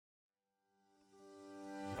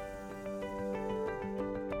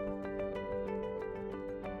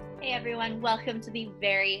Hey everyone, welcome to the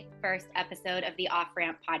very first episode of the Off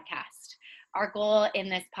Ramp podcast. Our goal in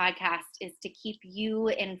this podcast is to keep you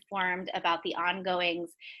informed about the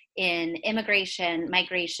ongoings in immigration,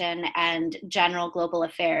 migration, and general global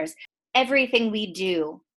affairs. Everything we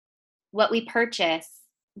do, what we purchase,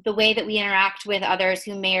 the way that we interact with others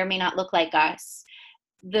who may or may not look like us,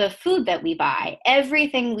 the food that we buy,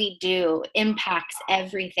 everything we do impacts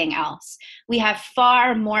everything else. We have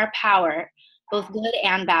far more power, both good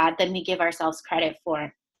and bad, than we give ourselves credit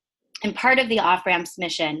for. And part of the Off-Ramp's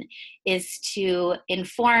mission is to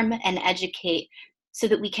inform and educate so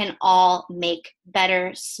that we can all make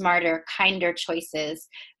better, smarter, kinder choices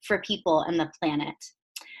for people and the planet.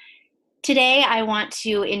 Today, I want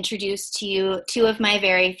to introduce to you two of my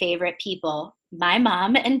very favorite people, my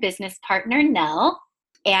mom and business partner, Nell,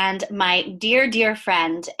 and my dear, dear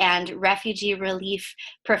friend and refugee relief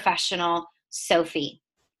professional, Sophie.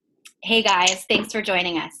 Hey guys, thanks for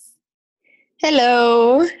joining us.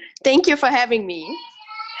 Hello, thank you for having me.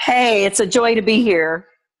 Hey, it's a joy to be here.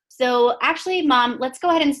 So actually, Mom, let's go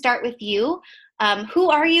ahead and start with you. Who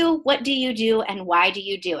are you, what do you do, and why do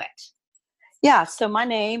you do it? Yeah, so my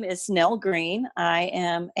name is Nell Green. I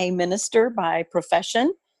am a minister by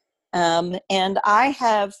profession, and I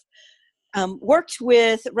have worked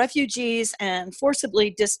with refugees and forcibly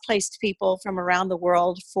displaced people from around the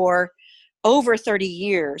world for over 30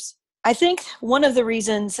 years. I think one of the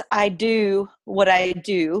reasons I do what I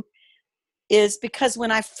do is because when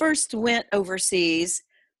I first went overseas,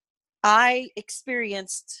 I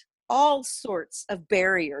experienced all sorts of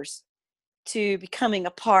barriers to becoming a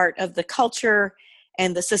part of the culture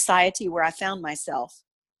and the society where I found myself.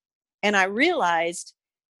 And I realized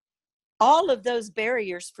all of those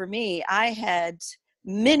barriers for me, I had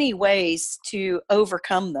many ways to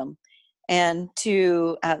overcome them and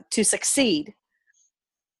to succeed.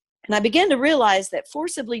 And I began to realize that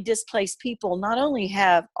forcibly displaced people not only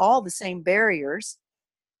have all the same barriers,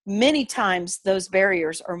 many times those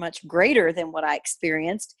barriers are much greater than what I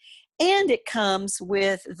experienced, and it comes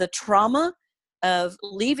with the trauma of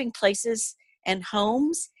leaving places and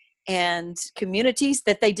homes and communities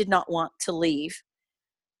that they did not want to leave.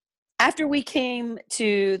 After we came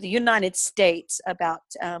to the United States about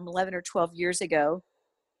 11 or 12 years ago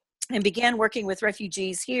and began working with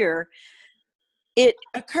refugees here, it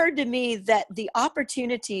occurred to me that the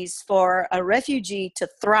opportunities for a refugee to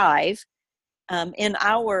thrive in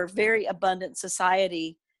our very abundant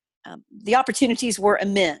society, the opportunities were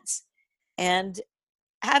immense. And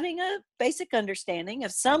having a basic understanding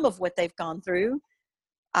of some of what they've gone through,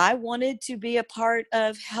 I wanted to be a part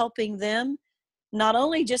of helping them not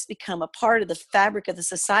only just become a part of the fabric of the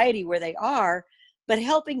society where they are, but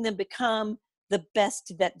helping them become the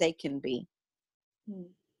best that they can be.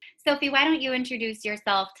 Sophie, why don't you introduce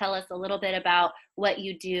yourself? Tell us a little bit about what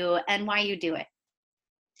you do and why you do it.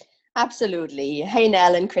 Absolutely. Hey,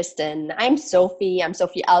 Nell and Kristen. I'm Sophie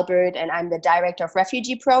Albert, and I'm the Director of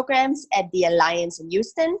Refugee Programs at the Alliance in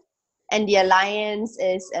Houston. And the Alliance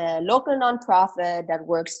is a local nonprofit that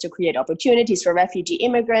works to create opportunities for refugee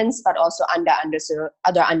immigrants, but also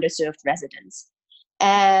other underserved residents.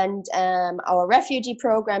 And our refugee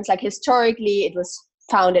programs, like historically, it was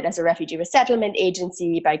founded as a refugee resettlement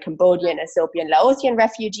agency by Cambodian, Ethiopian, Laotian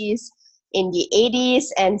refugees in the 80s,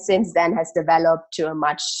 and since then has developed to a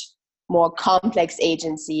much more complex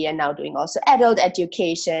agency, and now doing also adult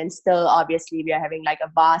education. Still, obviously, we are having like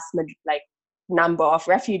a vast number of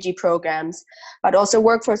refugee programs, but also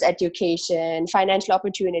workforce education, financial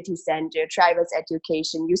opportunity center, tribals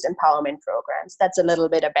education, youth empowerment programs. That's a little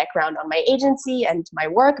bit of background on my agency and my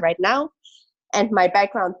work right now. And my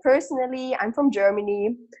background personally, I'm from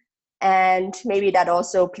Germany, and maybe that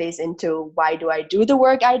also plays into why do I do the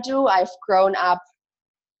work I do. I've grown up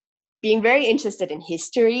being very interested in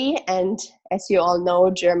history, and as you all know,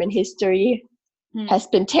 German history has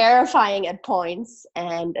been terrifying at points,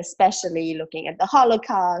 and especially looking at the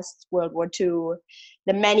Holocaust, World War II,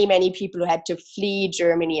 the many, many people who had to flee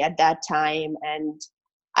Germany at that time. And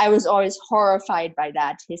I was always horrified by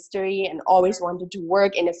that history and always wanted to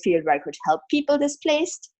work in a field where I could help people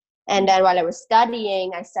displaced. And then while I was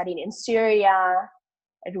studying, I studied in Syria.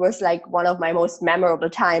 It was like one of my most memorable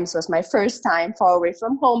times. It was my first time far away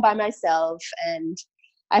from home by myself, and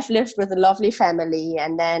I've lived with a lovely family.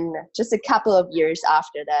 And then just a couple of years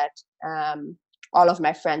after that, all of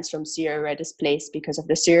my friends from Syria were displaced because of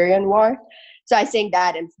the Syrian war. So I think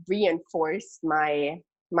that reinforced my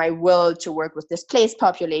will to work with displaced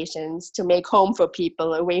populations, to make home for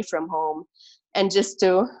people away from home, and just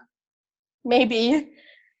to maybe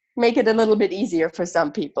make it a little bit easier for some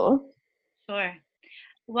people. Sure.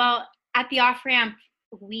 Well, at the Off Ramp,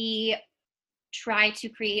 we try to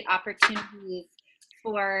create opportunities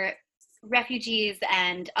for refugees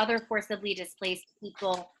and other forcibly displaced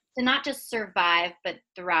people to not just survive, but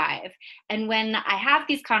thrive. And when I have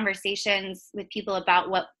these conversations with people about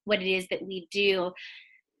what it is that we do,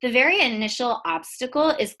 the very initial obstacle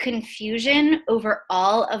is confusion over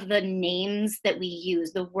all of the names that we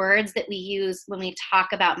use, the words that we use when we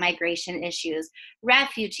talk about migration issues: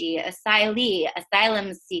 refugee, asylee,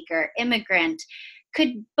 asylum seeker, immigrant.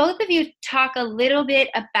 Could both of you talk a little bit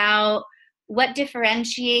about what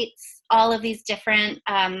differentiates all of these different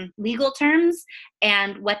legal terms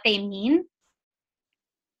and what they mean?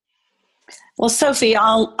 Well, Sophie,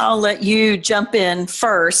 I'll let you jump in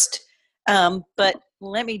first, but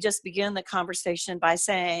let me just begin the conversation by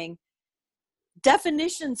saying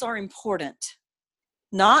definitions are important,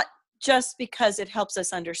 not just because it helps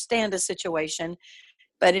us understand a situation,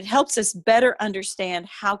 but it helps us better understand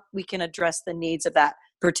how we can address the needs of that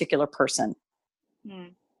particular person.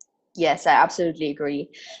 Yes, I absolutely agree.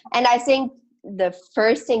 And I think the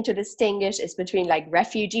first thing to distinguish is between like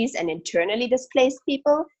refugees and internally displaced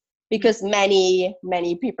people, because many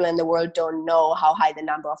people in the world don't know how high the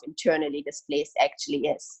number of internally displaced actually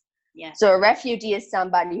is. Yeah. So a refugee is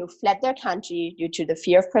somebody who fled their country due to the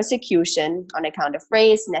fear of persecution on account of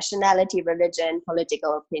race, nationality, religion,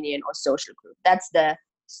 political opinion, or social group. That's the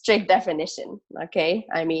strict definition, okay?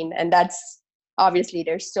 I mean, and that's obviously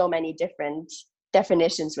there's so many different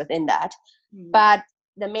definitions within that. But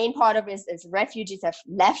the main part of it is refugees have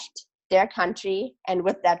left their country and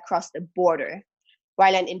with that crossed the border,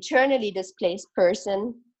 while an internally displaced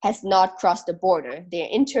person has not crossed the border. They're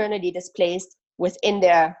internally displaced within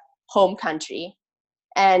their home country,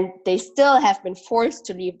 and they still have been forced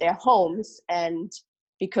to leave their homes, and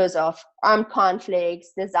because of armed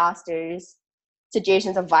conflicts, disasters,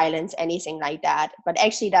 situations of violence, anything like that. But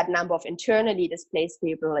actually that number of internally displaced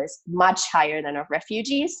people is much higher than of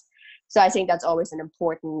refugees. So I think that's always an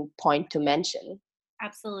important point to mention.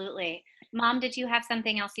 Absolutely. Mom, did you have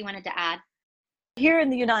something else you wanted to add? Here in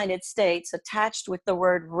the United States, attached with the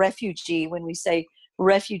word refugee, when we say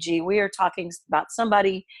refugee, we are talking about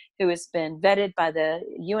somebody who has been vetted by the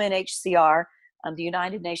UNHCR, the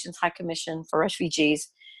United Nations High Commission for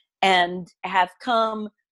Refugees, and have come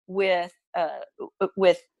with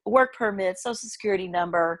work permits, social security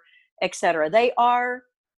number, etc. They are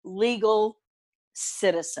legal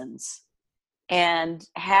citizens and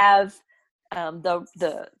have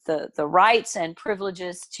the rights and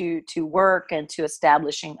privileges to work and to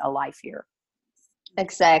establishing a life here.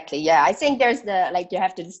 Exactly. Yeah, I think there's you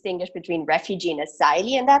have to distinguish between refugee and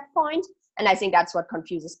asylee in that point, and I think that's what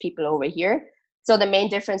confuses people over here. So the main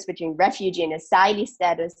difference between refugee and asylee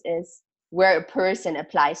status is where a person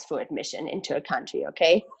applies for admission into a country,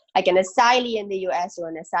 okay? Like an asylee in the US or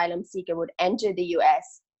an asylum seeker would enter the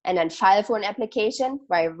US and then file for an application,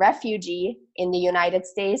 while a refugee in the United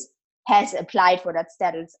States has applied for that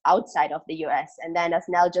status outside of the US. And then, as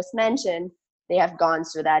Nell just mentioned, they have gone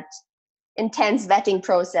through that intense vetting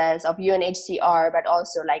process of UNHCR, but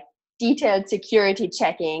also like detailed security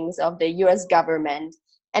checkings of the US government.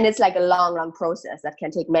 And it's like a long process that can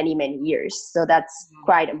take many years. So that's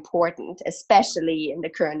quite important, especially in the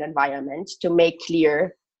current environment, to make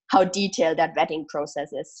clear how detailed that vetting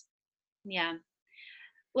process is. Yeah.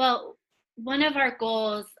 Well, one of our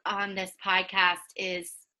goals on this podcast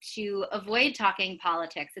is to avoid talking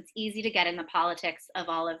politics. It's easy to get in the politics of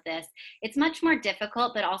all of this. It's much more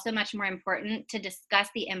difficult, but also much more important to discuss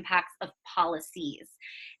the impacts of policies.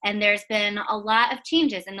 And there's been a lot of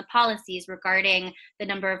changes in the policies regarding the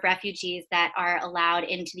number of refugees that are allowed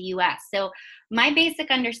into the US. So my basic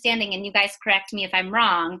understanding, and you guys correct me if I'm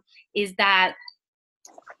wrong, is that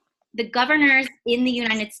the governors in the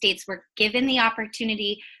United States were given the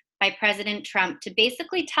opportunity by President Trump to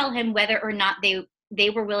basically tell him whether or not they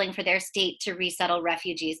were willing for their state to resettle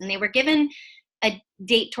refugees. And they were given a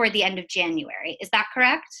date toward the end of January. Is that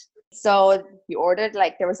correct? So he ordered,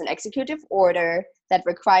 there was an executive order that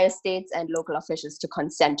requires states and local officials to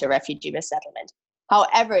consent to refugee resettlement.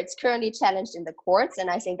 However, it's currently challenged in the courts, and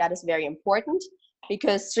I think that is very important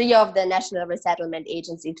because 3 of the national resettlement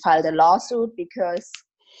agencies filed a lawsuit because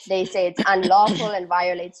they say it's unlawful and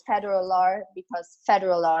violates federal law, because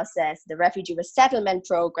federal law says the refugee resettlement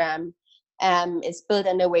program is built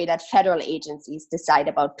in a way that federal agencies decide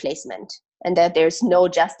about placement, and that there's no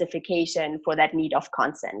justification for that need of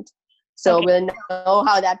consent. So okay. We'll know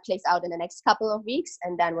how that plays out in the next couple of weeks,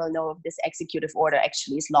 and then we'll know if this executive order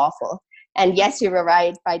actually is lawful. And yes, you were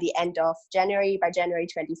right. By the end of January, by January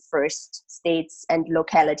 21st, states and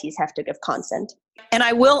localities have to give consent. And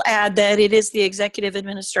I will add that it is the executive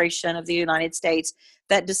administration of the United States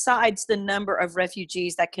that decides the number of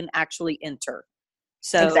refugees that can actually enter.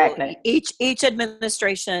 So Exactly. each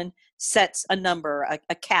administration sets a number,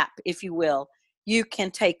 a cap, if you will. You can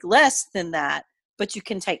take less than that, but you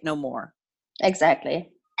can take no more. Exactly.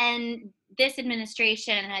 And this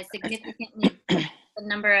administration has significantly the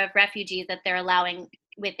number of refugees that they're allowing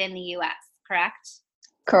within the U.S., correct?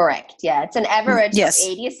 Correct. Yeah, it's an average Yes.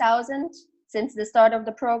 of 80,000 since the start of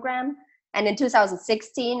the program. And in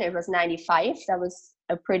 2016, it was 95. That was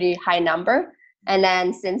a pretty high number. And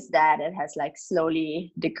then since that, it has like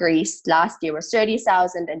slowly decreased. Last year was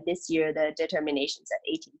 30,000, and this year the determination's at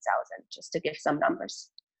 18,000, just to give some numbers.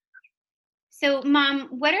 So, Mom,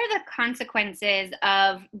 what are the consequences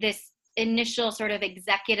of this initial sort of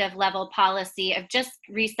executive level policy of just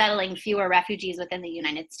resettling fewer refugees within the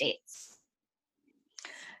United States?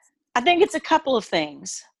 I think it's a couple of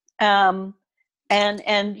things. And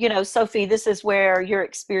you know, Sophie, this is where your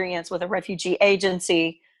experience with a refugee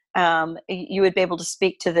agency, you would be able to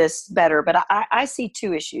speak to this better. But I see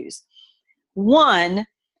two issues. One,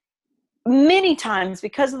 many times,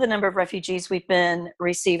 because of the number of refugees we've been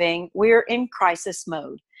receiving, we're in crisis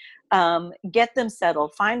mode. Get them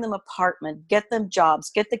settled, find them apartment, get them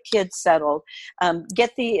jobs, get the kids settled,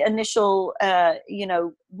 get the initial,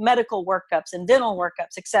 medical workups and dental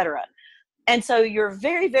workups, etc. And so you're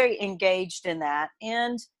very, very engaged in that.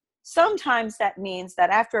 And sometimes that means that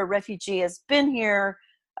after a refugee has been here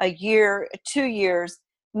a year, 2 years,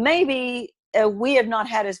 maybe we have not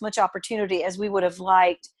had as much opportunity as we would have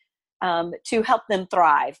liked to help them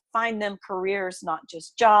thrive, find them careers, not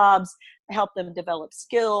just jobs, help them develop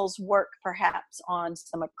skills, work perhaps on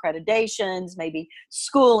some accreditations, maybe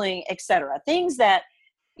schooling, etc. Things that,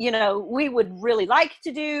 you know, we would really like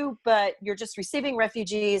to do, but you're just receiving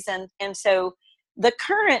refugees. And so the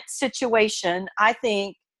current situation, I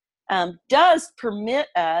think, does permit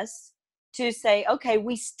us to say, okay,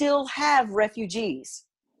 we still have refugees.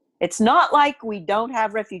 It's not like we don't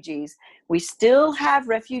have refugees. We still have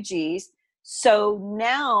refugees. So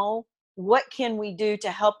now what can we do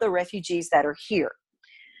to help the refugees that are here?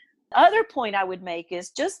 The other point I would make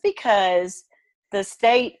is just because the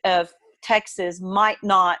state of Texas might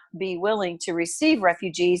not be willing to receive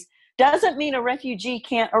refugees doesn't mean a refugee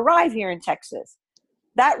can't arrive here in Texas.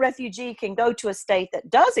 That refugee can go to a state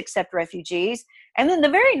that does accept refugees, and then the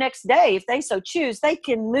very next day, if they so choose, they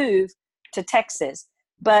can move to Texas.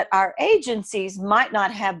 But our agencies might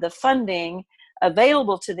not have the funding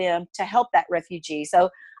available to them to help that refugee. So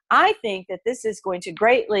I think that this is going to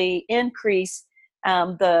greatly increase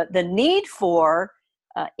the need for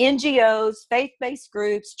NGOs, faith-based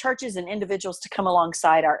groups, churches, and individuals to come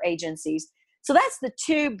alongside our agencies. So that's the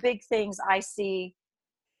two big things I see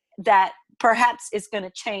that perhaps is going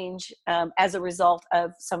to change as a result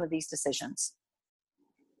of some of these decisions.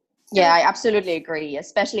 Yeah, I absolutely agree,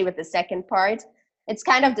 especially with the second part. It's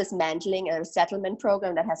kind of dismantling a settlement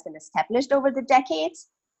program that has been established over the decades.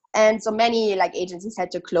 And so many like agencies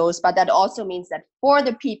had to close, but that also means that for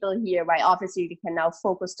the people here, why obviously we can now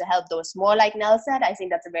focus to help those more, like Nell said. I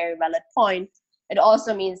think that's a very valid point. It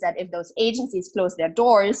also means that if those agencies close their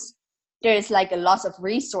doors, there is like a loss of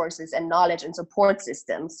resources and knowledge and support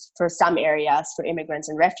systems for some areas for immigrants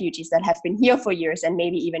and refugees that have been here for years and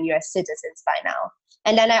maybe even US citizens by now.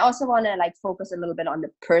 And then I also want to like focus a little bit on the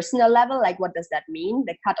personal level. Like, what does that mean?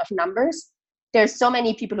 The cut of numbers. There's so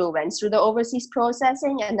many people who went through the overseas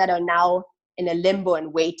processing and that are now in a limbo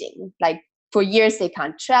and waiting. Like for years, they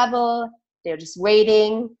can't travel. They're just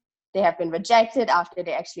waiting. They have been rejected after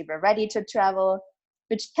they actually were ready to travel,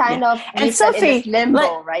 which kind of leaves them in this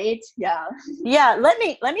limbo, right? Yeah. Yeah. Let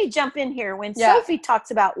me jump in here. When Sophie talks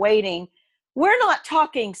about waiting, we're not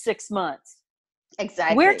talking 6 months.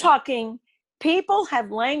 Exactly. We're talking people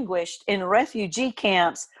have languished in refugee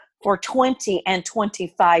camps for 20 and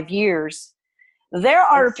 25 years. There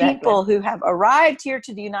are people who have arrived here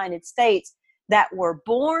to the United States that were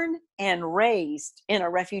born and raised in a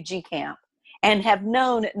refugee camp and have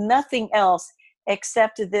known nothing else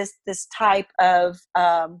except this type of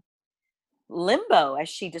limbo, as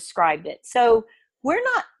she described it. So we're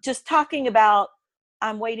not just talking about,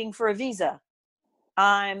 I'm waiting for a visa.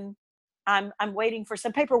 I'm waiting for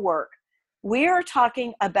some paperwork. We are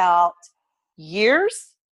talking about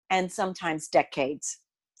years and sometimes decades.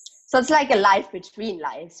 So it's like a life between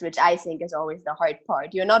lives, which I think is always the hard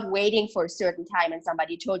part. You're not waiting for a certain time and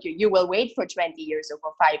somebody told you, you will wait for 20 years or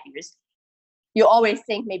for 5 years. you always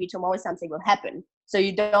think maybe tomorrow something will happen. So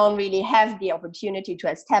you don't really have the opportunity to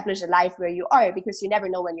establish a life where you are, because you never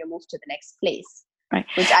know when you move to the next place. Right.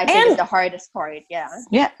 Which I think is the hardest part. Yeah.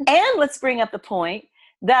 Yeah. And let's bring up the point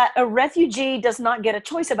that a refugee does not get a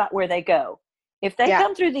choice about where they go. If they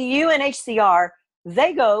come through the UNHCR,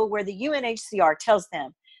 they go where the UNHCR tells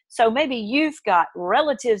them. So maybe you've got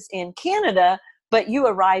relatives in Canada, but you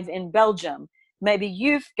arrive in Belgium. Maybe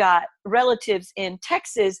you've got relatives in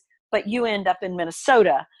Texas, but you end up in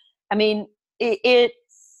Minnesota. I mean,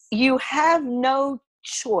 you have no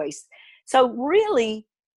choice. So really,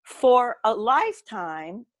 for a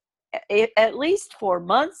lifetime, at least for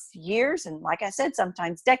months, years, and like I said,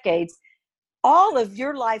 sometimes decades, all of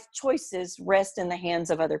your life choices rest in the hands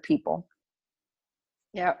of other people.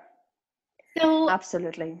 Yeah. So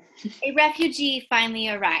absolutely. A refugee finally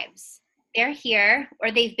arrives. They're here,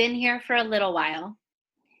 or they've been here for a little while.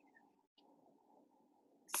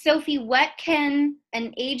 Sophie, what can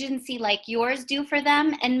an agency like yours do for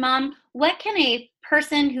them? And Mom, what can a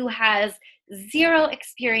person who has zero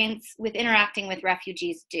experience with interacting with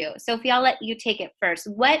refugees do? Sophie, I'll let you take it first.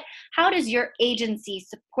 How does your agency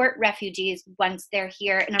support refugees once they're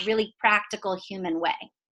here in a really practical, human way?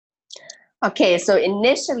 Okay, so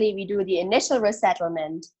initially we do the initial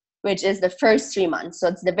resettlement, which is the first 3 months. So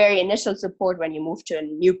it's the very initial support when you move to a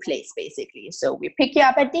new place, basically. So we pick you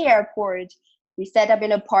up at the airport, we set up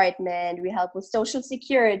an apartment, we help with social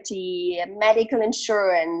security, medical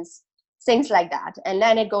insurance, things like that. And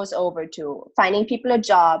then it goes over to finding people a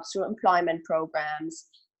job through employment programs,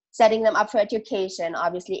 setting them up for education.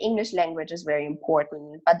 Obviously, English language is very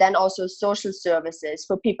important, but then also social services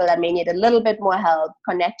for people that may need a little bit more help,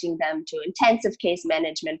 connecting them to intensive case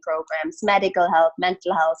management programs, medical help,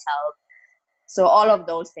 mental health help. So all of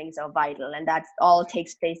those things are vital, and that all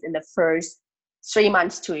takes place in the first 3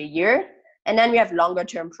 months to a year. And then we have longer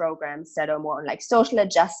term programs that are more like social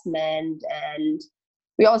adjustment, and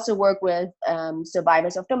we also work with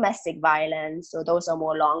survivors of domestic violence. So those are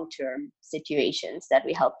more long-term situations that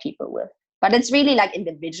we help people with. But it's really like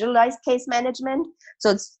individualized case management.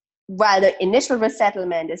 So while the initial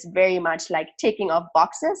resettlement is very much like ticking off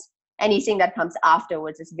boxes, anything that comes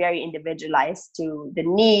afterwards is very individualized to the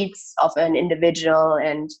needs of an individual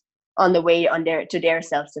and on the way to their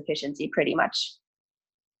self-sufficiency, pretty much.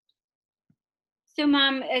 So,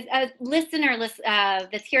 Mom, as a listener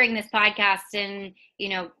that's hearing this podcast and,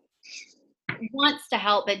 wants to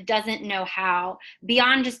help but doesn't know how,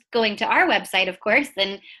 beyond just going to our website, of course,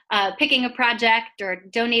 and picking a project or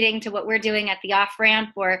donating to what we're doing at the off-ramp,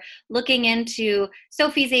 or looking into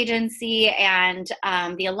Sophie's agency and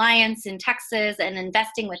the Alliance in Texas and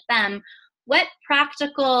investing with them, what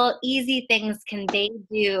practical, easy things can they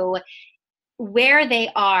do where they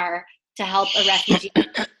are to help a refugee?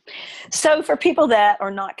 So for people that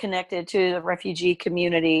are not connected to the refugee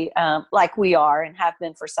community, like we are and have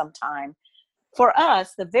been for some time, for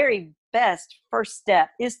us, the very best first step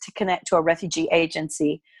is to connect to a refugee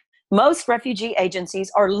agency. Most refugee agencies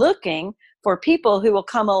are looking for people who will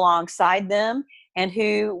come alongside them and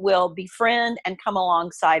who will befriend and come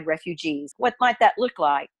alongside refugees. What might that look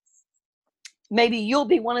like? Maybe you'll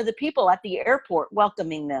be one of the people at the airport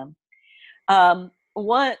welcoming them.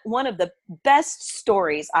 One of the best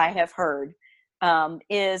stories I have heard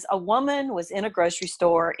is a woman was in a grocery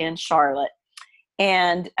store in Charlotte,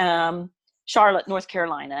 North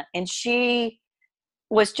Carolina, and she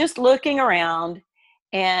was just looking around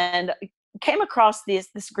and came across this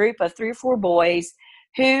group of 3 or 4 boys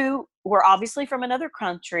who were obviously from another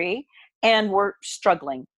country and were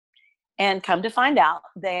struggling. And come to find out,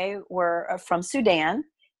 they were from Sudan,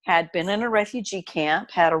 had been in a refugee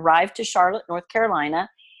camp, had arrived to Charlotte, North Carolina,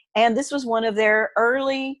 and this was one of their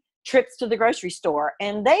early trips to the grocery store.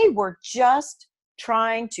 And they were just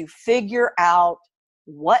trying to figure out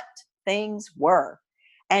what things were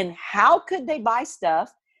and how could they buy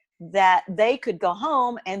stuff that they could go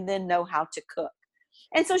home and then know how to cook.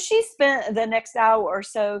 And so she spent the next hour or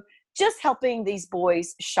so just helping these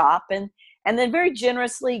boys shop, and then very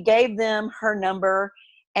generously gave them her number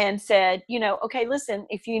and said, okay, listen,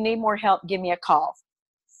 if you need more help, give me a call.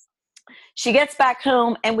 She gets back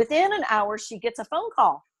home, and within an hour, she gets a phone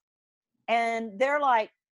call. And they're like,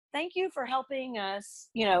 thank you for helping us,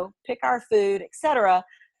 pick our food, etc.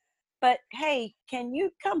 But hey, can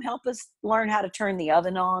you come help us learn how to turn the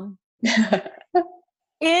oven on?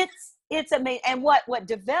 It's amazing. And what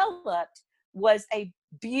developed was a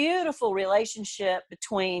beautiful relationship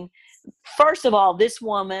between, first of all, this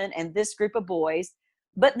woman and this group of boys.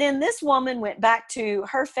 But then this woman went back to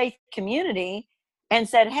her faith community and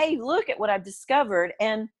said, hey, look at what I've discovered.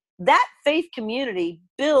 And that faith community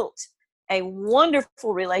built a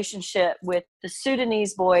wonderful relationship with the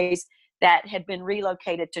Sudanese boys that had been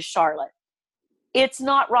relocated to Charlotte. It's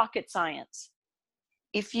not rocket science.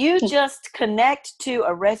 If you just connect to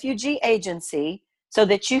a refugee agency so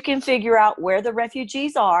that you can figure out where the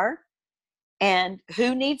refugees are and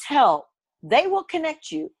who needs help, they will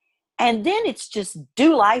connect you. And then it's just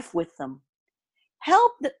do life with them.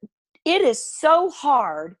 It is so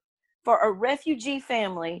hard for a refugee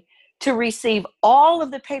family to receive all of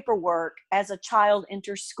the paperwork as a child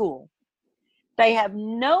enters school. They have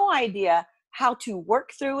no idea how to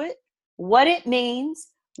work through it, what it means,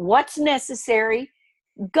 what's necessary.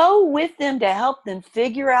 Go with them to help them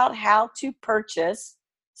figure out how to purchase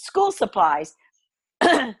school supplies.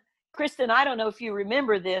 Kristen, I don't know if you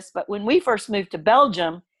remember this, but when we first moved to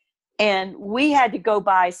Belgium and we had to go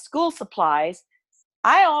buy school supplies,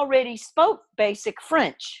 I already spoke basic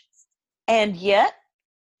French. And yet,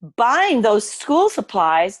 buying those school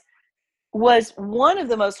supplies was one of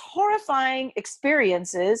the most horrifying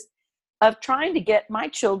experiences of trying to get my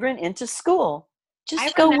children into school.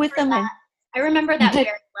 Just go with them. I remember that very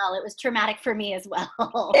well. It was traumatic for me as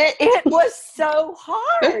well. It was so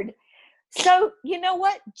hard. So, you know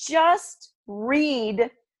what? Just read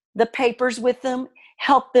the papers with them,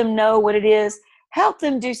 help them know what it is, help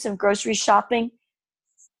them do some grocery shopping.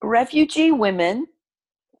 Refugee women,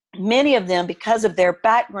 many of them, because of their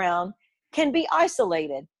background, can be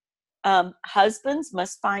isolated. Husbands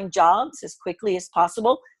must find jobs as quickly as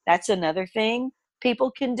possible. That's another thing people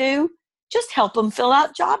can do. Just help them fill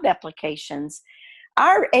out job applications.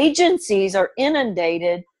 Our agencies are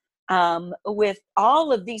inundated with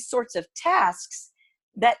all of these sorts of tasks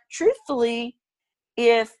that, truthfully,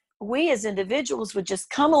 if we as individuals would just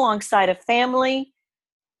come alongside a family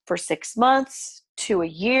for 6 months to a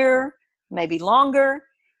year, maybe longer,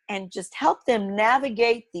 and just help them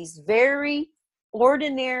navigate these very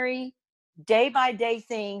ordinary day-by-day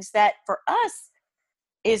things that for us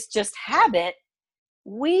is just habit,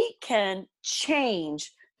 we can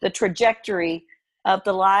change the trajectory of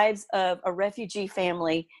the lives of a refugee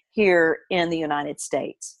family here in the United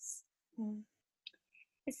States.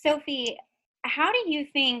 Sophie, how do you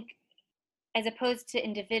think, as opposed to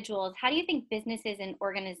individuals, how do you think businesses and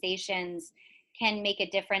organizations can make a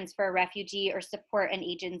difference for a refugee or support an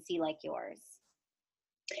agency like yours?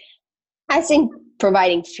 I think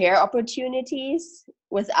providing fair opportunities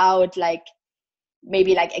without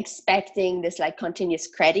maybe expecting this continuous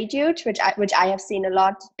gratitude, which I have seen a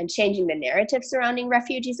lot, and changing the narrative surrounding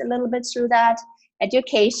refugees a little bit through that.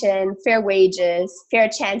 Education, fair wages, fair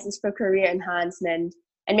chances for career enhancement,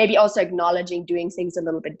 and maybe also acknowledging doing things a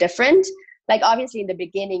little bit different. Obviously in the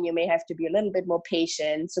beginning, you may have to be a little bit more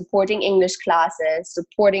patient, supporting English classes,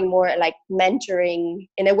 supporting more mentoring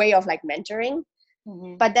in a way of mentoring.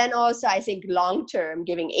 Mm-hmm. But then also I think long-term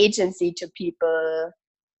giving agency to people.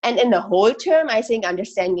 And in the whole term, I think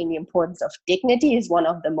understanding the importance of dignity is one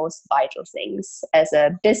of the most vital things as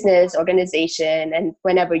a business organization and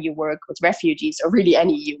whenever you work with refugees or really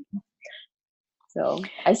any human. So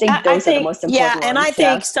I think those are the most important ones. And I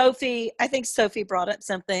think Sophie brought up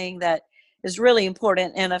something that is really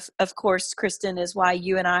important. And of course, Kristen, is why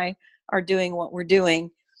you and I are doing what we're doing.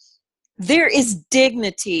 There is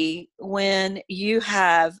dignity when you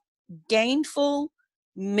have gainful,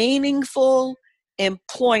 meaningful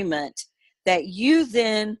employment that you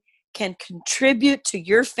then can contribute to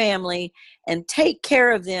your family and take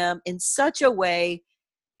care of them in such a way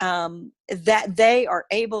that they are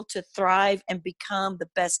able to thrive and become the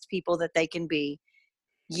best people that they can be.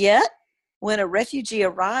 Yet, when a refugee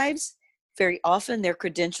arrives, very often their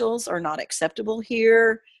credentials are not acceptable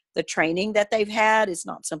here. The training that they've had is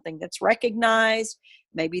not something that's recognized.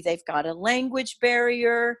 Maybe they've got a language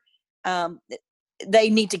barrier. They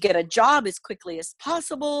need to get a job as quickly as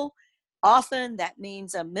possible. Often that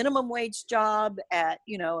means a minimum wage job at,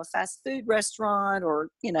 a fast food restaurant or,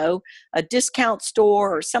 a discount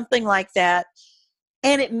store or something like that.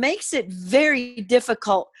 And it makes it very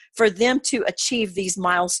difficult for them to achieve these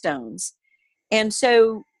milestones. And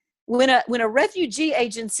so when a refugee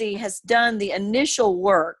agency has done the initial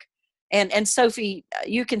work, and Sophie,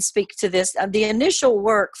 you can speak to this, the initial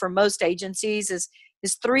work for most agencies is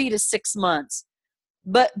 3 to 6 months.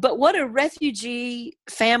 But what a refugee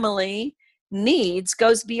family needs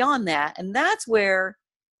goes beyond that. And that's where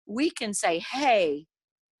we can say, hey,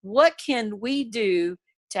 what can we do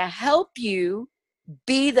to help you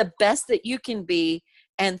be the best that you can be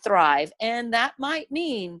and thrive? And that might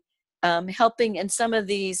mean helping in some of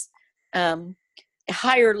these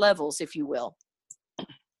higher levels, if you will.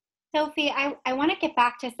 Sophie, I want to get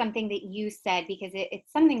back to something that you said, because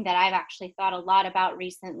it's something that I've actually thought a lot about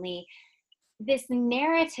recently. this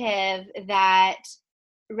narrative that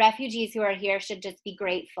refugees who are here should just be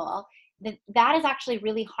grateful, that is actually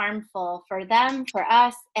really harmful for them, for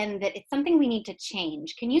us, and that it's something we need to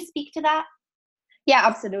change. Can you speak to that? Yeah,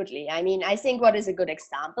 absolutely. I mean, I think what is a good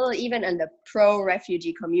example, even in the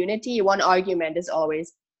pro-refugee community, one argument is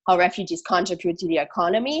always how refugees contribute to the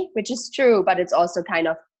economy, which is true, but it's also kind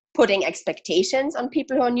of putting expectations on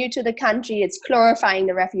people who are new to the country. It's glorifying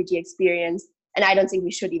the refugee experience. And I don't think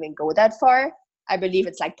we should even go that far. I believe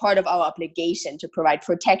it's like part of our obligation to provide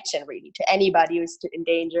protection really to anybody who's in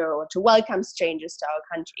danger, or to welcome strangers to our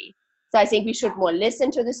country. So I think we should more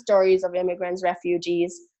listen to the stories of immigrants,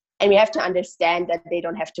 refugees, and we have to understand that they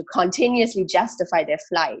don't have to continuously justify their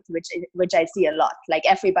flight, which I see a lot. Like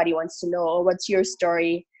everybody wants to know, oh, what's your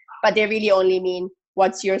story? But they really only mean,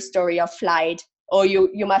 what's your story of flight? Or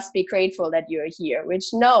you must be grateful that you're here, which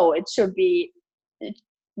no, it should be,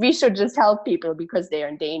 we should just help people because they're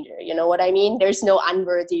in danger. You know what I mean? There's no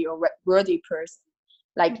unworthy or worthy person.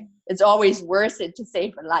 Like it's always worth it to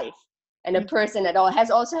save a life. And a person at all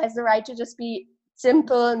also has the right to just be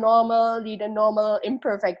simple, normal, lead a normal,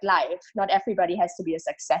 imperfect life. Not everybody has to be a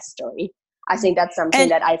success story. I think that's something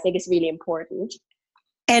that I think is really important.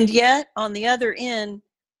 And yet, on the other end,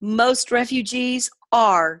 most refugees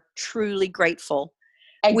are truly grateful.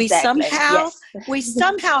 Exactly. We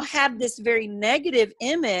somehow have this very negative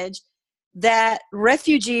image that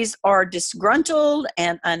refugees are disgruntled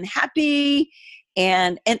and unhappy,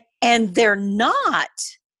 and they're not.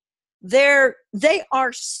 They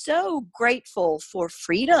are so grateful for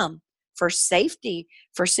freedom, for safety,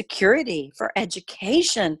 for security, for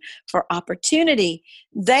education, for opportunity.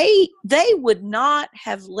 They would not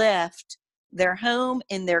have left their home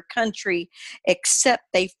in their country except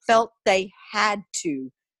they felt they had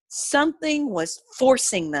to. Something was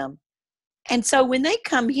forcing them. And so when they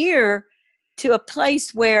come here to a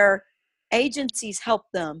place where agencies help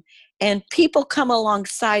them and people come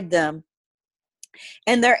alongside them,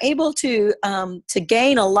 and they're able to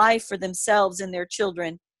gain a life for themselves and their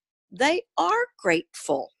children, they are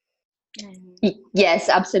grateful. Yes,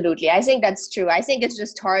 absolutely. I think that's true. I think it's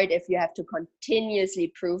just hard if you have to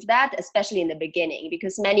continuously prove that, especially in the beginning,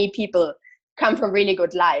 because many people come from really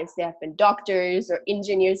good lives. They have been doctors or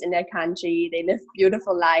engineers in their country. They live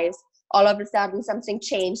beautiful lives. All of a sudden, something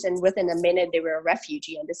changed, and within a minute, they were a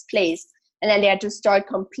refugee in this place. And then they had to start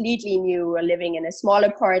completely new, living in a small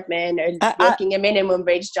apartment or working a minimum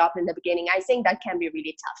wage job in the beginning. I think that can be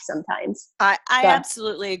really tough sometimes. I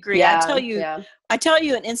absolutely agree. Yeah, I tell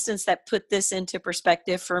you an instance that put this into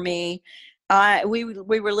perspective for me. We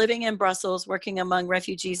were living in Brussels, working among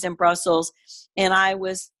refugees in Brussels, and I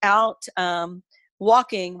was out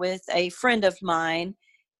walking with a friend of mine,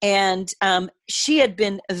 and she had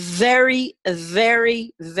been very,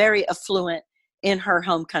 very, very affluent in her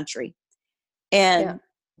home country. And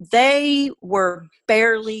they were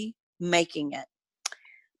barely making it.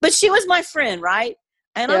 But she was my friend, right?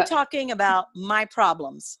 And I'm talking about my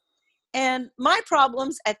problems. And my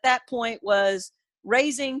problems at that point was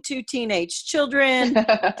raising 2 teenage children,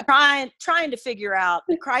 trying to figure out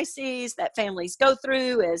the crises that families go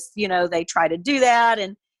through as, you know, they try to do that.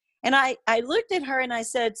 And I looked at her and I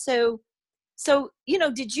said, so, you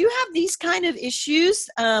know, did you have these kind of issues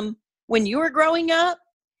when you were growing up?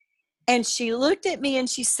 And she looked at me and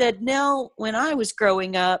she said, "Nell, when I was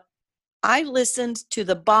growing up, I listened to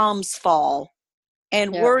the bombs fall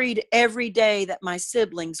and worried every day that my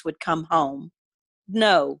siblings would come home.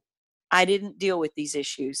 No, I didn't deal with these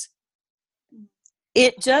issues."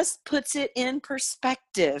 It just puts it in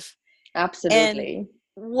perspective. Absolutely.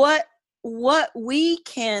 And what we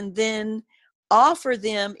can then offer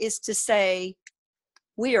them is to say,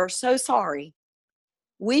 we are so sorry.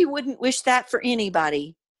 We wouldn't wish that for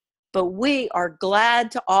anybody. But we are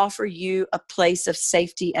glad to offer you a place of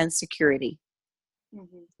safety and security.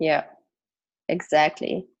 Yeah,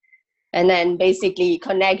 exactly. And then basically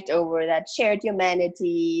connect over that shared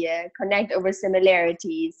humanity, connect over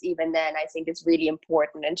similarities. Even then, I think it's really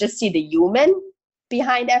important, and just see the human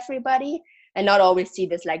behind everybody, and not always see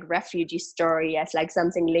this like refugee story as like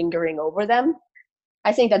something lingering over them.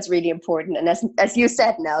 I think that's really important. And as you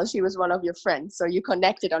said, Nell, she was one of your friends. So you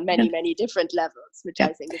connected on many, many different levels, which I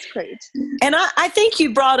think is great. And I think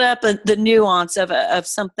you brought up the nuance of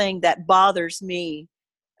something that bothers me,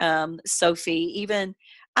 Sophie. Even,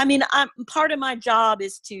 I mean, part of my job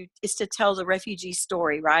is to tell the refugee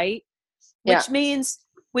story, right? Which means,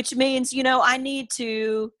 you know, I need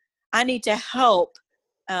to help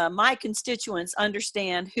my constituents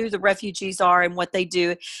understand who the refugees are and what they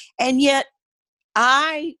do. And yet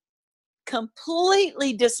I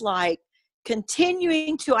completely dislike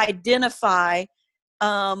continuing to identify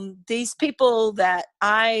these people that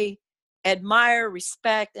I admire,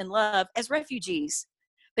 respect, and love as refugees,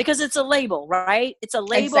 because it's a label, right? It's a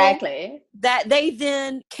label Exactly. that they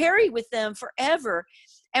then carry with them forever.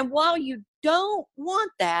 And while you don't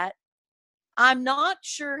want that, I'm not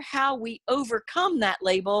sure how we overcome that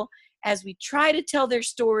label as we try to tell their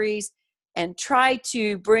stories and try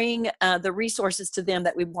to bring the resources to them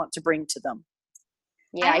that we want to bring to them.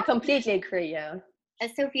 Yeah, I completely agree. Yeah.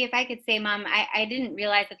 Sophie, if I could say, Mom, I didn't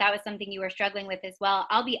realize that that was something you were struggling with as well.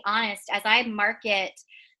 I'll be honest, as I market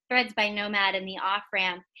Threads by Nomad and the off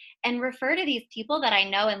ramp and refer to these people that I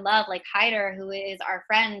know and love, like Hyder, who is our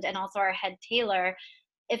friend and also our head tailor,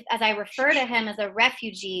 as I refer to him as a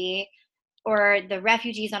refugee or the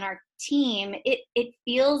refugees on our team, it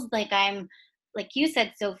feels like I'm, like you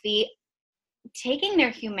said, Sophie, taking their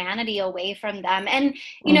humanity away from them. And,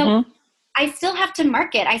 you know, I still have to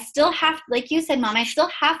market. I still have, like you said, Mom, I still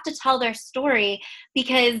have to tell their story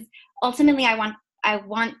because ultimately I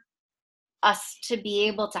want us to be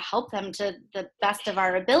able to help them to the best of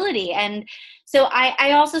our ability. And so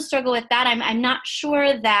I also struggle with that. I'm not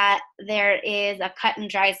sure that there is a cut and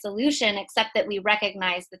dry solution, except that we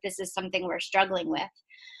recognize that this is something we're struggling with.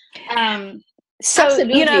 So,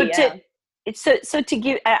 Absolutely, you know, yeah. so to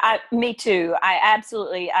give, me too. I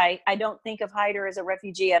absolutely, I don't think of Hyder as a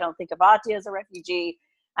refugee. I don't think of Atia as a refugee.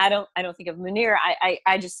 I don't think of Munir.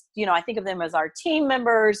 I just, you know, I think of them as our team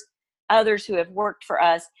members, others who have worked for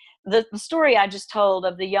us. The story I just told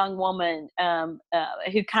of the young woman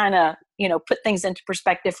who kind of, you know, put things into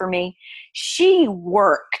perspective for me. She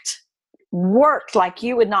worked like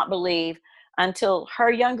you would not believe until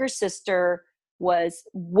her younger sister was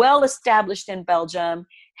well established in Belgium,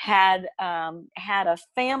 had a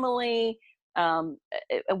family,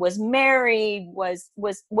 was married, was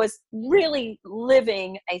really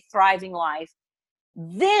living a thriving life.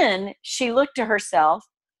 Then she looked to herself.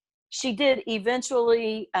 She did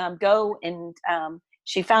eventually go and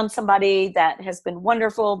she found somebody that has been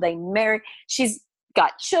wonderful. They married. She's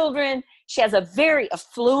got children. She has a very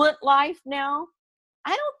affluent life now.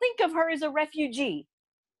 I don't think of her as a refugee.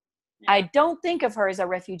 Yeah. I don't think of her as a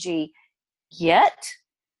refugee. Yet,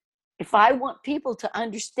 if I want people to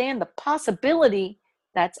understand the possibility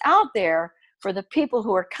that's out there for the people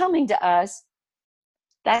who are coming to us,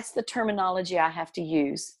 that's the terminology I have to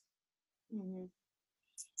use. Mm-hmm.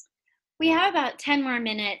 We have about 10 more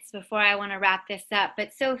minutes before I want to wrap this up.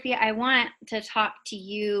 But Sophie, I want to talk to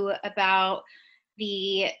you about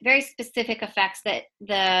the very specific effects that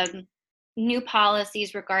the new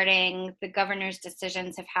policies regarding the governor's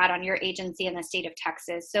decisions have had on your agency in the state of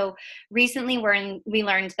Texas. So recently we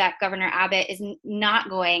learned that Governor Abbott is not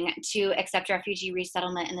going to accept refugee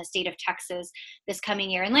resettlement in the state of Texas this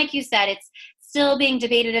coming year. And like you said, it's still being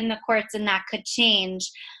debated in the courts and that could change.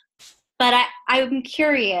 But I'm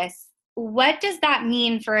curious, what does that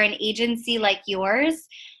mean for an agency like yours?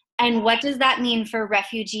 And what does that mean for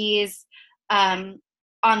refugees on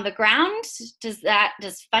the ground?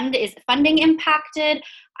 Is funding impacted?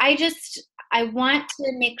 I want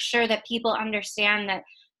to make sure that people understand that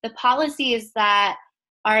the policies that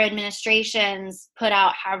our administrations put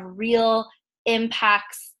out have real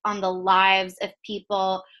impacts on the lives of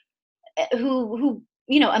people who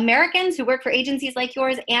you know, Americans who work for agencies like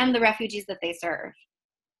yours and the refugees that they serve.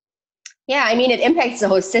 Yeah, I mean, it impacts the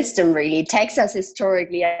whole system, really. Texas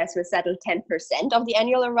historically has resettled 10% of the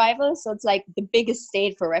annual arrivals. So it's like the biggest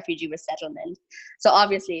state for refugee resettlement. So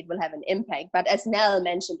obviously it will have an impact. But as Nell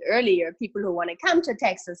mentioned earlier, people who want to come to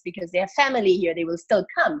Texas because they have family here, they will still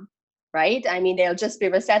come, right? I mean, they'll just be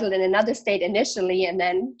resettled in another state initially and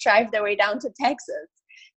then drive their way down to Texas.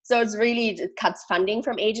 So it cuts funding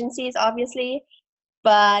from agencies, obviously.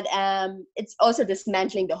 But it's also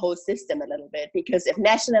dismantling the whole system a little bit, because if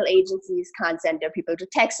national agencies can't send their people to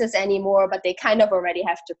Texas anymore, but they kind of already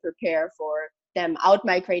have to prepare for them out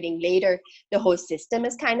migrating later, the whole system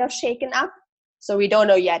is kind of shaken up. So we don't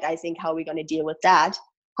know yet, I think, how we're going to deal with that.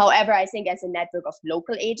 However, I think as a network of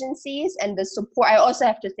local agencies and the support, I also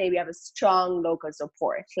have to say we have a strong local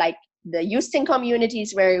support. Like the Houston community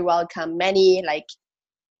is very welcome. Many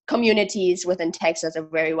communities within Texas are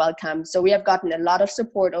very welcome. So we have gotten a lot of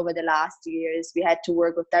support over the last years. We had to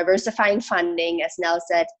work with diversifying funding, as Nell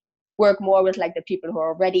said, work more with the people who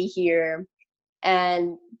are already here.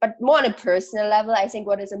 But more on a personal level, I think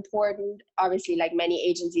what is important, obviously, many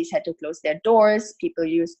agencies had to close their doors, people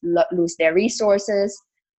lose their resources,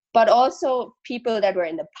 but also people that were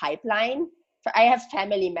in the pipeline. I have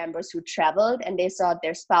family members who traveled and they thought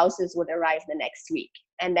their spouses would arrive the next week.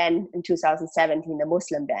 And then in 2017, the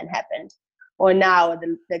Muslim ban happened. Or now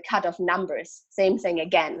the cut of numbers, same thing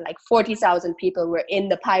again, like 40,000 people were in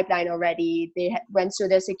the pipeline already. They went through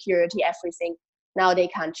their security, everything. Now they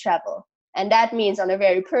can't travel. And that means on a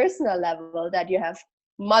very personal level that you have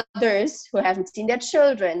mothers who haven't seen their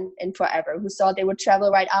children in forever, who thought they would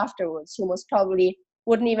travel right afterwards, who most probably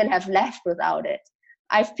wouldn't even have left without it.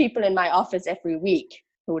 I have people in my office every week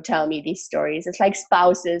who tell me these stories. It's like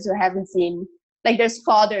spouses who haven't seen, like there's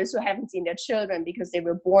fathers who haven't seen their children because they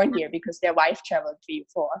were born here because their wife traveled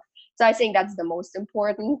before. So I think that's the most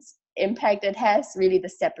important impact it has, really the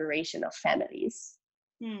separation of families.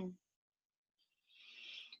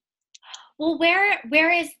 Well,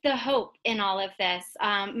 where is the hope in all of this?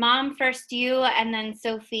 Mom, first you, and then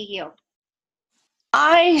Sophie, you.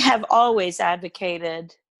 I have always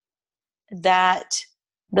advocated that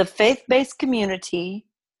the faith-based community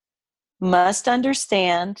must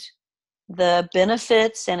understand the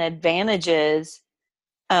benefits and advantages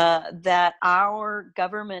that our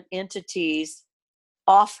government entities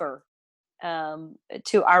offer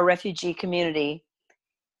to our refugee community,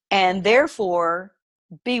 and therefore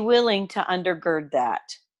be willing to undergird that.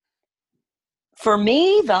 For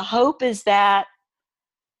me, the hope is that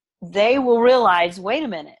they will realize, wait a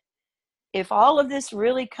minute, if all of this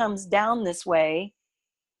really comes down this way,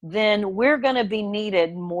 then we're going to be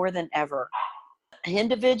needed more than ever.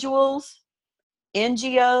 Individuals,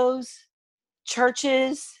 NGOs,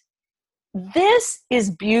 churches, this is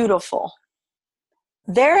beautiful.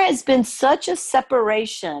 There has been such a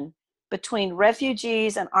separation between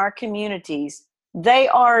refugees and our communities. They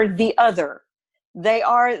are the other. They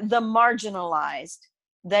are the marginalized.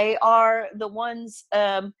 They are the ones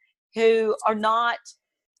who are not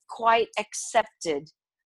quite accepted.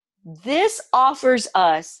 This offers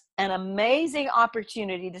us an amazing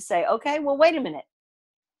opportunity to say, okay, well, wait a minute.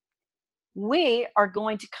 We are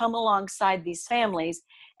going to come alongside these families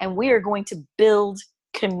and we are going to build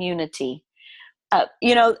community.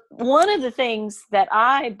 One of the things that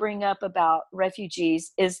I bring up about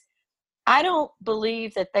refugees is I don't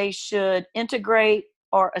believe that they should integrate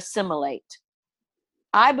or assimilate.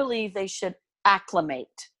 I believe they should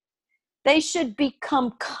acclimate. They should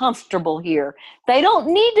become comfortable here. They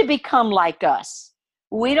don't need to become like us.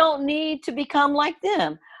 We don't need to become like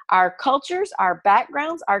them. Our cultures, our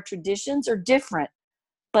backgrounds, our traditions are different.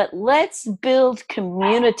 But let's build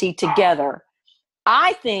community together.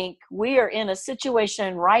 I think we are in a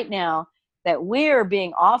situation right now that we are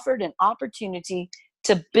being offered an opportunity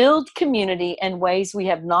to build community in ways we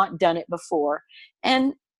have not done it before.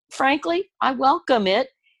 And frankly, I welcome it.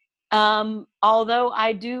 Although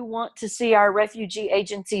I do want to see our refugee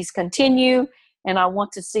agencies continue, and I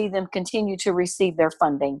want to see them continue to receive their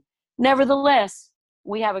funding. Nevertheless,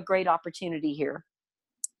 we have a great opportunity here.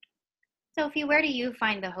 Sophie, where do you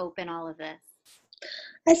find the hope in all of this?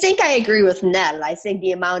 I think I agree with Nell. I think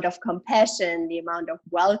the amount of compassion, the amount of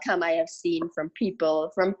welcome I have seen from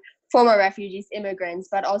people, from former refugees, immigrants,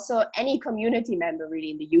 but also any community member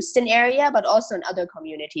really in the Houston area, but also in other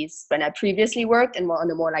communities when I previously worked and on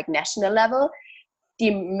a more like national level,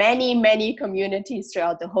 the many, many communities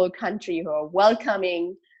throughout the whole country who are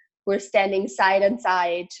welcoming, who are standing side and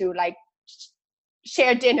side to like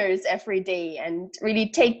share dinners every day and really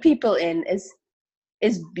take people in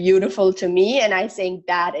is beautiful to me. And I think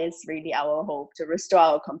that is really our hope, to restore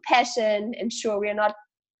our compassion, ensure we are not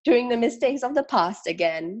doing the mistakes of the past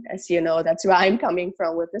again. As you know, that's where I'm coming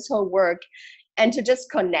from with this whole work, and to just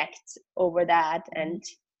connect over that and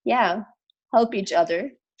help each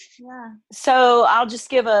other. Yeah. So I'll just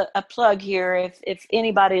give a plug here. If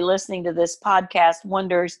anybody listening to this podcast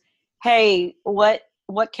wonders, hey, what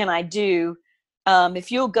can I do?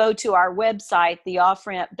 If you'll go to our website,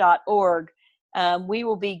 theofframp.org, we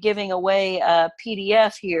will be giving away a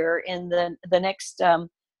PDF here in the next, I'm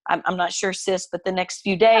not sure, sis, but the next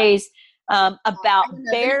few days about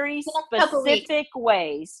very specific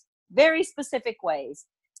ways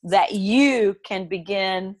that you can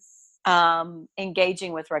begin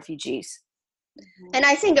engaging with refugees. And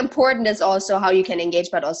I think important is also how you can engage,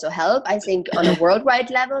 but also help. I think on a worldwide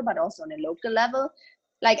level, but also on a local level.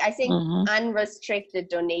 Like, I think unrestricted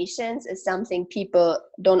donations is something people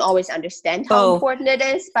don't always understand how important it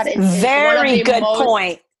is, but it's very one of the good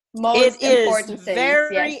point. Most it important is things.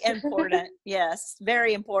 Very important. Yes,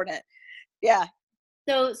 very important. Yeah.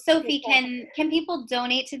 So Sophie, can people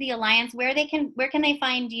donate to the Alliance? Where can they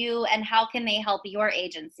find you, and how can they help your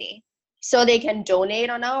agency? So they can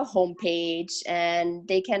donate on our homepage, and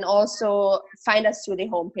they can also find us through the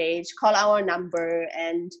homepage, call our number,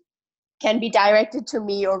 and can be directed to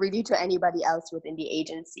me or really to anybody else within the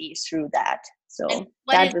agency through that. So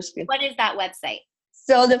what is that website?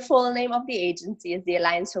 So the full name of the agency is the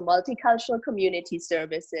Alliance for Multicultural Community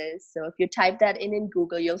Services. So if you type that in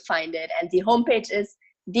Google, you'll find it. And the homepage is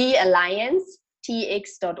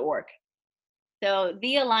thealliancetx.org. So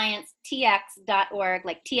thealliancetx.org,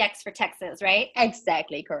 like TX for Texas, right?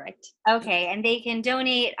 Exactly, correct. Okay, and they can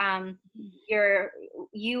donate.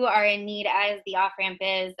 You are in need, as the off-ramp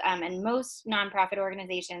is, and most nonprofit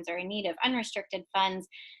organizations are in need of unrestricted funds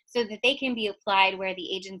so that they can be applied where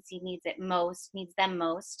the agency needs them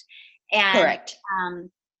most. And, correct.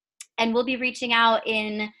 And we'll be reaching out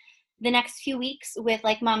in the next few weeks with,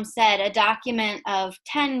 like Mom said, a document of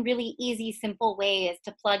 10 really easy, simple ways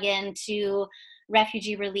to plug into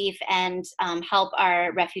refugee relief and help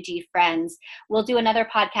our refugee friends. We'll do another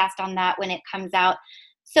podcast on that when it comes out.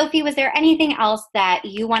 Sophie, was there anything else that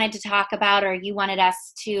you wanted to talk about or you wanted us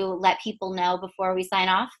to let people know before we sign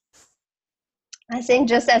off? I think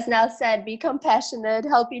just as Nell said, be compassionate,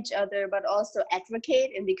 help each other, but also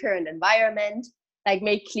advocate in the current environment. Like,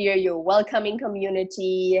 make clear your welcoming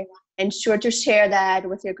community, ensure to share that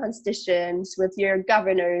with your constituents, with your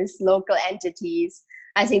governors, local entities.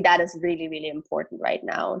 I think that is really, really important right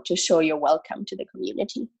now, to show your welcome to the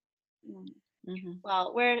community. Mm-hmm.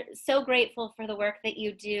 Well, we're so grateful for the work that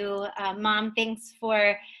you do. Mom, thanks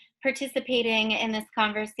for participating in this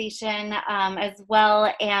conversation as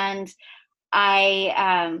well. And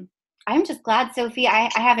I'm just glad, Sophie, I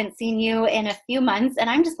haven't seen you in a few months, and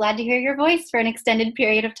I'm just glad to hear your voice for an extended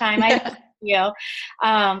period of time. I miss you.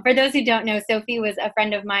 For those who don't know, Sophie was a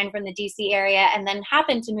friend of mine from the DC area and then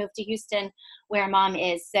happened to move to Houston where Mom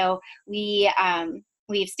is. So we've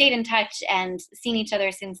stayed in touch and seen each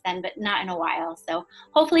other since then, but not in a while. So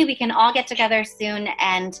hopefully we can all get together soon,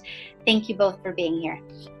 and thank you both for being here.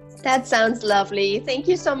 That sounds lovely. Thank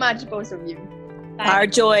you so much, both of you. Bye. Our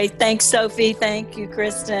joy. Thanks, Sophie. Thank you,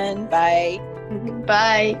 Kristen. Bye.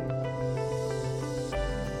 Bye.